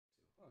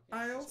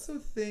I also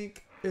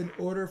think in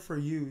order for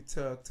you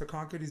to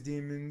conquer these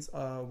demons,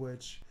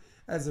 which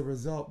as a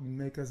result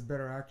make us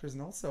better actors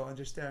and also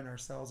understand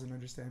ourselves and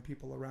understand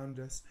people around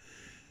us,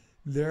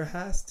 there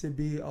has to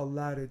be a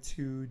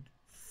latitude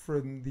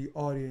from the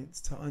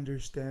audience to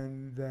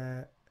understand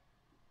that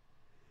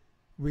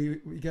we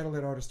got to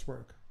let artists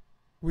work.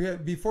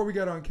 Before we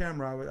got on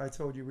camera, I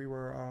told you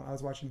I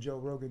was watching Joe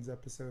Rogan's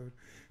episode,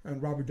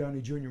 and Robert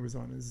Downey Jr. was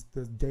on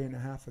the day and a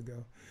half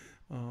ago.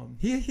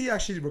 He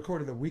actually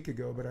recorded a week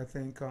ago, but I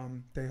think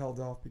they held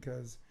off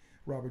because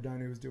Robert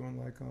Downey was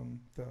doing like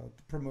the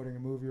promoting a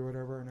movie or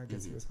whatever, and I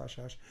guess he was hush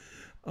hush.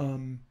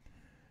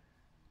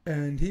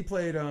 And he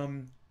played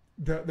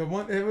the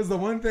one. It was the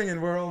one thing, and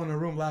we're all in a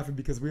room laughing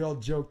because we all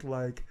joked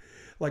like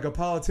a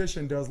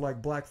politician does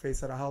like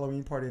blackface at a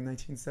Halloween party in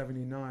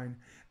 1979,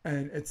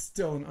 and it's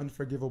still an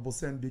unforgivable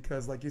sin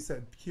because, like you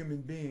said,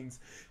 human beings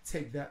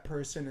take that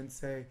person and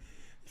say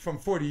from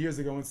 40 years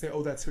ago and say,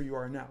 oh, that's who you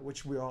are now,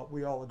 which we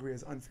all agree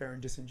is unfair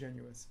and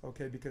disingenuous,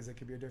 okay, because it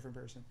could be a different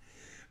person.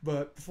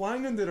 But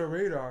flying under the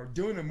radar,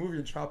 doing a movie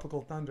in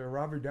Tropical Thunder,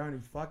 Robert Downey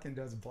fucking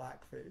does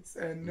blackface,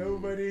 and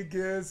nobody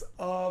gives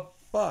a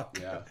fuck.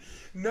 Yeah.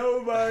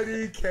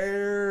 Nobody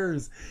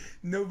cares.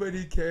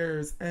 Nobody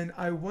cares. And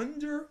I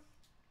wonder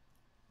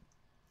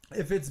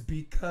if it's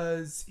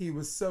because he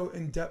was so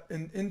in depth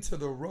and into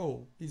the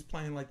role. He's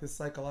playing like this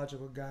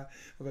psychological guy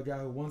of a guy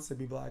who wants to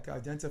be black,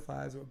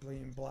 identifies with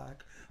being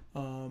black,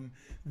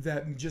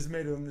 that just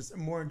made him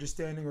more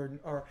understanding,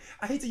 or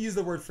I hate to use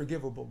the word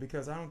forgivable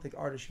because I don't think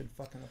artists should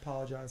fucking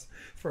apologize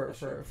for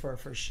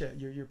shit.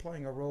 You're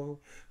playing a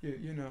role.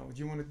 You know,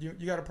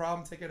 you got a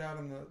problem, take it out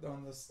on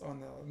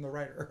the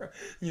writer.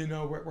 You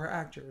know, we're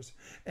actors,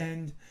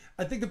 and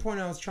I think the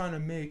point I was trying to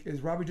make is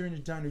Robert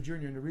Downey Jr.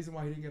 and the reason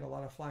why he didn't get a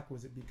lot of flack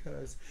was it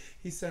because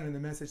he's sending the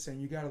message saying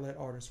you got to let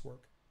artists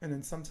work. And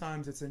then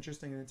sometimes it's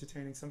interesting and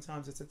entertaining.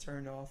 Sometimes it's a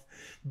turn off.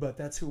 But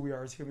that's who we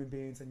are as human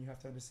beings, and you have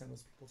to understand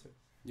those people too.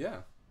 Yeah,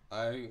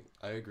 I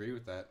agree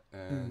with that.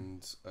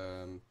 And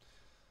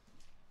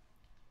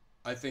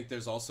I think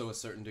there's also a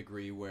certain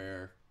degree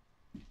where,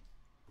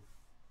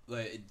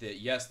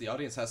 yes, the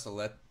audience has to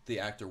let the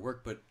actor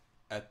work, but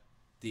at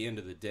the end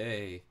of the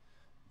day,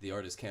 the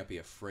artist can't be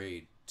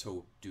afraid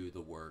to do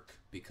the work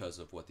because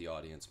of what the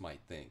audience might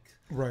think.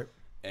 Right.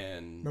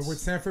 And but what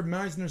Sanford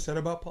Meisner said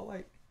about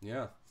Polite.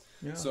 Yeah.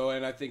 Yeah. So,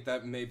 and I think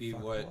that may be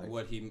what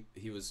Polite.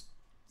 he was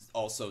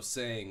also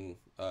saying,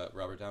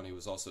 Robert Downey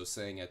was also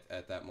saying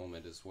at that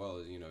moment as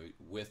well, you know,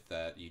 with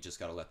that, you just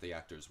got to let the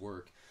actors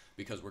work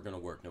because we're going to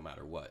work no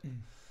matter what.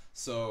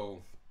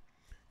 So,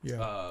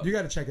 yeah, you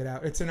got to check it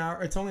out. It's an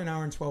hour. It's only an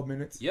hour and 12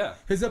 minutes. Yeah.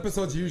 His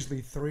episode's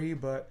usually 3,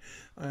 but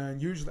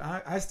usually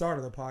I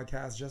started the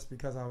podcast just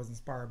because I was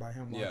inspired by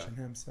him watching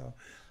him. So,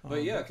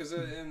 but yeah, because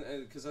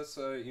that's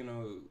you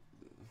know,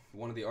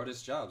 one of the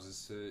artist's jobs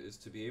is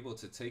to be able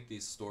to take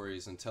these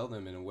stories and tell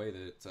them in a way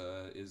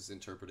that is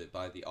interpreted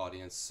by the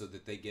audience so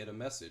that they get a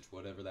message,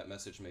 whatever that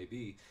message may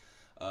be,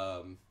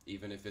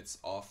 even if it's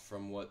off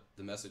from what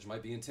the message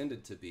might be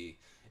intended to be.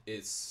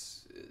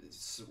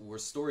 We're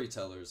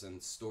storytellers,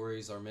 and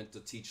stories are meant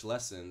to teach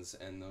lessons,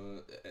 and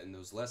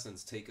those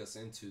lessons take us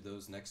into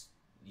those next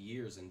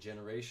years and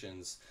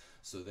generations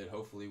so that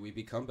hopefully we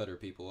become better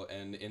people.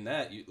 And in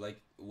that, you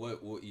like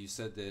what you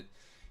said, that,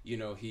 you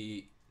know,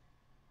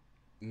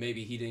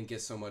 maybe he didn't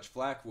get so much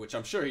flack, which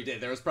I'm sure he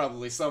did. There was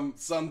probably some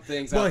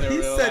things out there.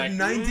 Well, he said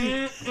like, 90.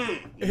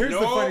 Here's the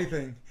funny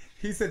thing.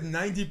 He said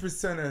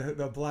 90% of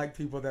the black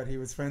people that he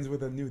was friends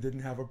with and knew didn't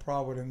have a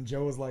problem with him.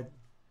 Joe was like,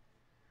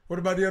 what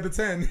about the other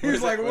 10?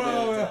 He's like,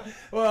 well,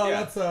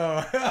 yeah. that's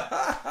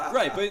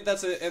right, but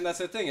that's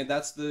the thing, and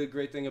that's the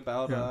great thing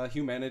about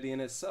humanity in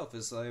itself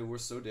is we're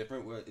so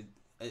different.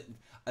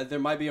 There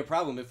might be a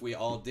problem if we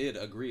all did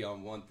agree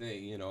on one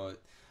thing, you know,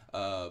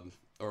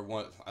 or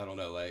one. I don't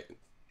know, like.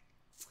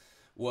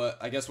 What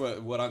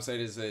I'm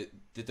saying is that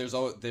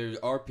there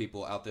are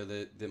people out there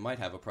that might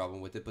have a problem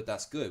with it, but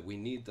that's good. We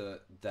need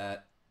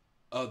that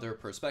other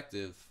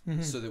perspective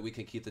so that we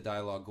can keep the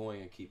dialogue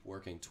going and keep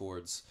working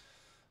towards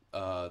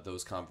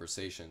those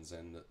conversations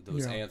and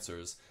those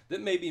answers that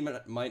maybe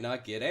might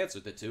not get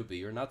answered, that to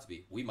be or not to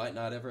be. We might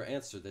not ever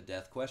answer the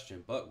death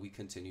question, but we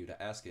continue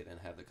to ask it and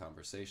have the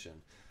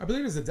conversation. I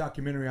believe there's a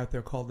documentary out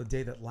there called The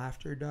Day That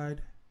Laughter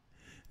Died.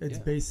 It's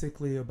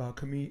basically about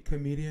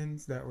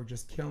comedians that were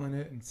just killing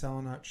it and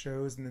selling out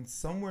shows. And then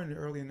somewhere in the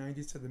early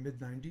 90s to the mid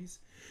 90s,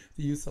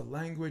 the use of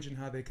language and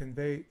how they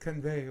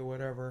convey or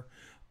whatever.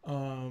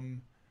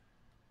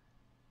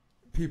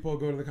 People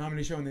go to the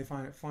comedy show and they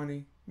find it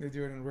funny. They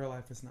do it in real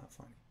life. It's not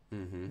funny.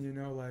 Mm-hmm. You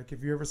know, like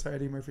if you ever saw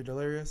Eddie Murphy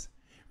Delirious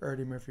or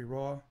Eddie Murphy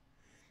Raw,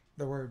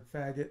 the word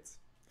faggots.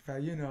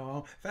 You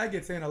know,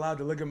 faggots ain't allowed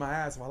to look at my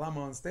ass while I'm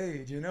on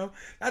stage, you know?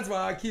 That's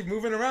why I keep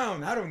moving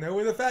around. I don't know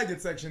where the faggot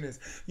section is.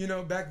 You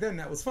know, back then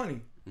that was funny.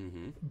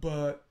 Mm-hmm.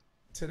 But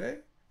today,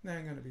 that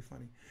ain't going to be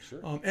funny.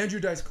 Sure. Andrew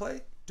Dice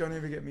Clay, don't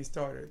even get me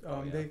started.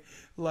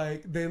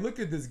 They look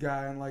at this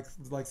guy and like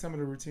some of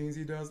the routines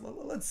he does.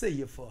 Let's say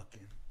you're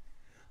fucking.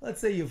 let's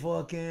say you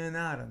fucking,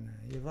 I don't know,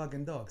 you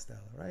fucking dog style,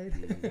 right?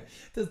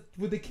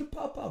 Would the kid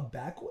pop out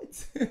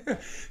backwards?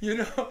 You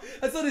know,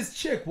 I saw this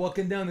chick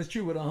walking down the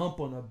street with a hump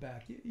on her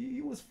back.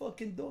 He was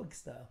fucking dog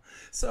style.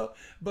 So,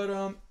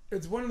 but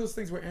it's one of those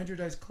things where Andrew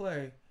Dice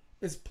Clay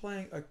is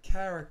playing a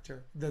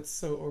character that's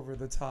so over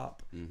the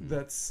top,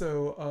 that's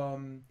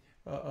so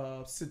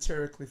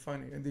satirically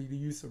funny, and the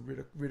use of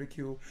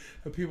ridicule.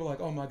 People are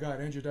like, oh my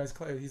God, Andrew Dice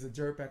Clay, he's a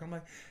dirtbag. I'm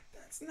like,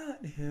 that's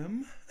not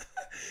him.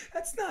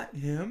 That's not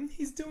him.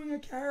 He's doing a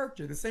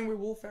character. The same way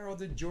Will Ferrell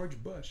did George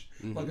Bush,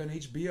 like on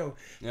HBO.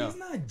 Yeah. He's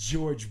not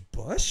George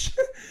Bush.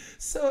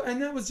 So,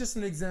 and that was just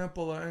an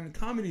example, and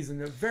comedies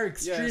and a very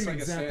extreme it's like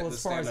example the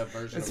stand-up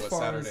version of what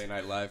Saturday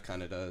Night Live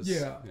kind of does.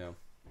 Yeah.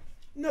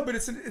 No, but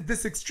it's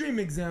this extreme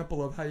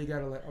example of how you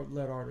gotta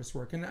let artists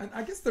work, and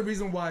I guess the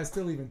reason why I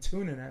still even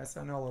tune in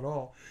SNL at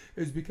all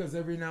is because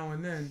every now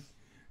and then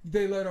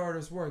they let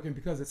artists work, and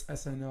because it's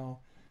SNL,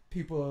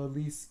 people at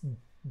least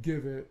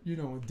give it,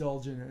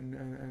 indulge in it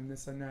and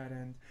this and that,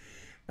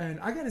 and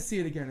I gotta see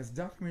it again. It's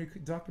a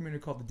documentary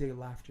called The Day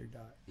Laughter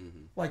Died.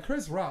 Like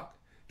Chris Rock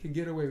can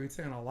get away with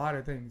saying a lot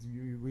of things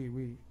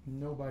we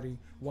nobody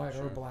white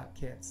or black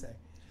can't say.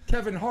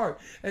 Kevin Hart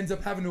ends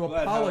up having to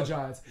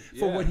apologize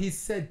for what he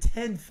said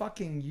 10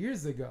 fucking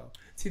years ago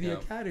to the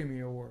Academy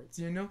Awards.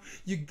 You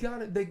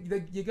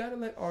gotta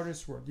let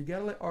artists work. You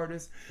gotta let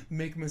artists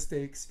make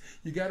mistakes.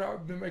 You gotta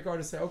make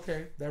artists say,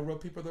 okay, that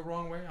rubbed people the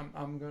wrong way.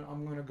 I'm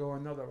gonna go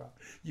another route.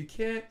 You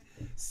can't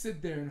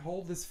sit there and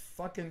hold this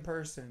fucking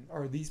person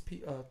or these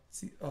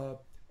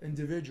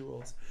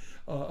individuals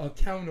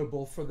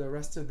accountable for the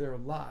rest of their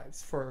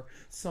lives for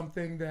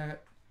something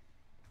that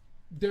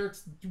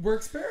we're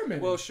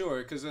experimenting. Well, sure,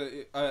 because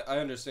I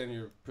understand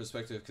your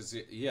perspective. Because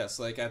yes,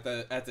 like at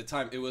the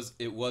time, it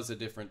was a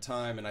different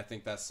time, and I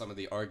think that's some of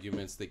the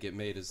arguments that get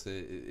made is that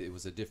it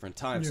was a different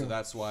time. So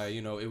that's why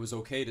it was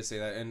okay to say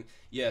that. And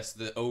yes,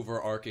 the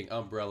overarching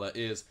umbrella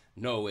is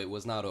no, it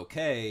was not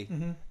okay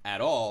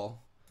at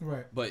all.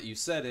 Right. But you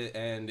said it,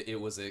 and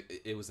it was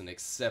an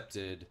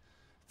accepted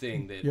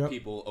thing that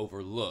people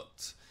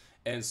overlooked.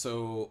 And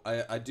so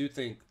I do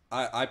think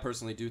I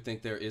personally do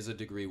think there is a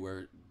degree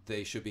where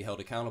they should be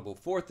held accountable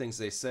for things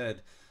they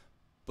said,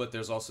 but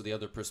there's also the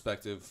other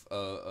perspective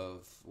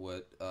of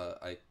what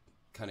I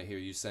kind of hear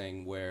you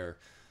saying, where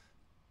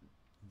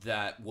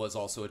that was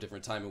also a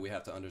different time, and we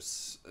have to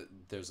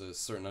there's a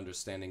certain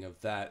understanding of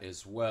that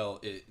as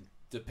well.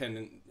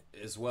 Depending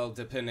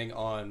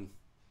on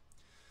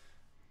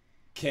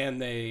can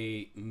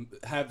they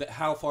have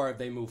how far have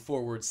they moved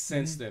forward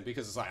since then?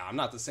 Because it's like I'm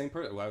not the same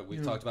person.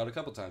 We've talked about it a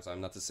couple times.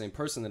 I'm not the same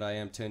person that I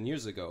am 10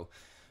 years ago,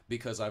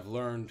 because I've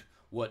learned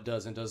what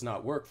does and does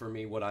not work for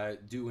me, what I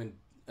do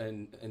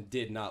and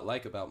did not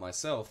like about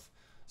myself,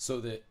 so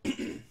that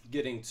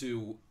getting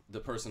to the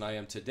person I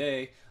am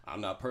today, I'm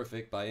not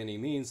perfect by any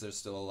means. There's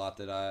still a lot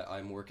that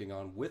I'm working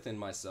on within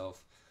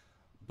myself,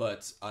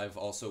 but I've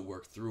also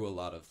worked through a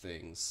lot of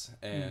things,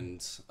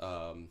 and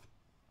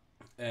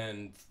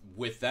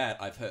with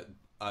that,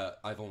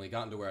 I've only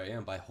gotten to where I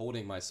am by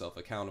holding myself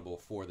accountable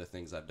for the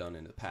things I've done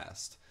in the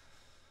past,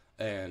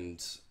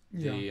 and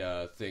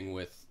the thing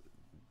with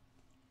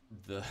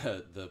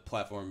the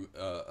platform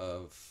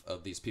of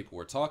these people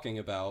we're talking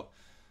about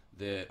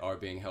that are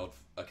being held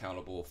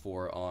accountable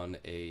for on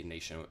a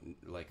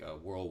like a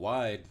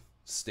worldwide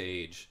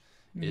stage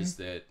is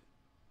that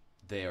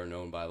they are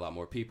known by a lot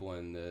more people,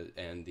 and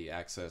the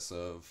access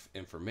of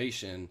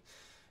information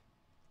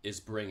is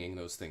bringing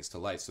those things to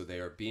light, so they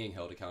are being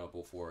held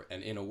accountable for.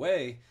 And in a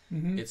way,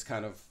 it's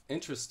kind of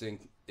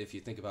interesting if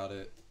you think about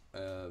it.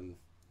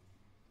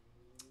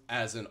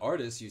 As an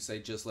artist, you say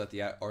just let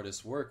the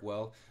artist work.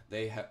 Well,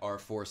 they are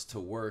forced to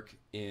work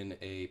in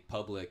a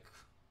public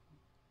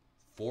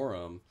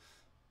forum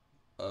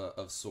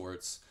of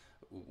sorts,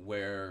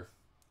 where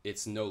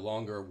it's no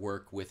longer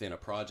work within a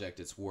project;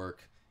 it's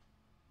work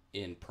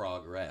in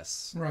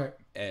progress, right?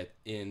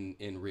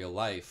 In real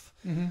life.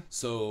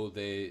 So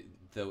the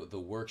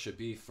work should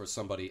be for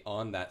somebody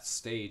on that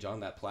stage,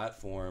 on that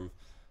platform,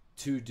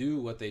 to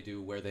do what they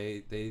do, where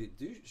they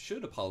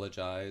should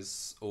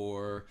apologize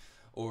or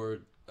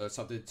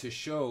something to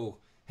show,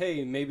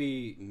 hey,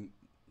 maybe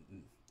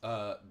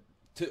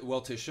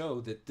to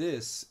show that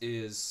this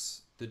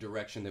is the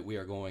direction that we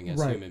are going as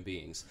human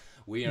beings.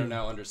 We are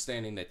now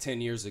understanding that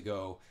 10 years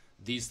ago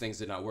these things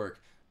did not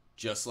work,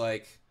 just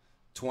like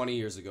 20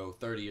 years ago,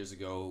 30 years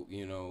ago,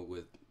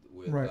 with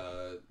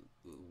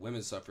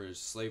women's suffrage,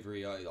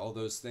 slavery, all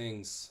those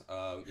things.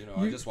 I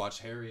just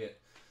watched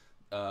Harriet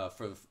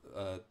for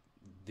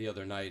the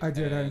other night. I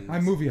did. I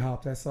movie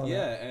hopped. I saw that.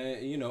 Yeah,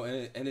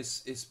 and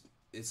it's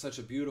such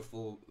a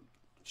beautiful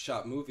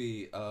shot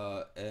movie,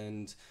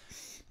 and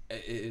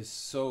it is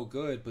so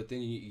good. But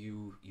then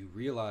you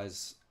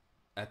realize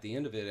at the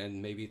end of it,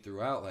 and maybe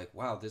throughout, like,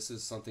 wow, this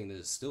is something that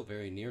is still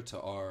very near to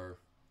our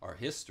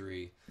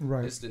history.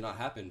 Right. This did not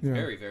happen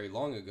very, very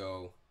long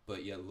ago,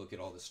 but yet look at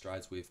all the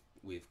strides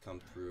we've come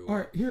through. All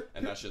right,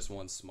 and that's just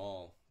one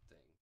small.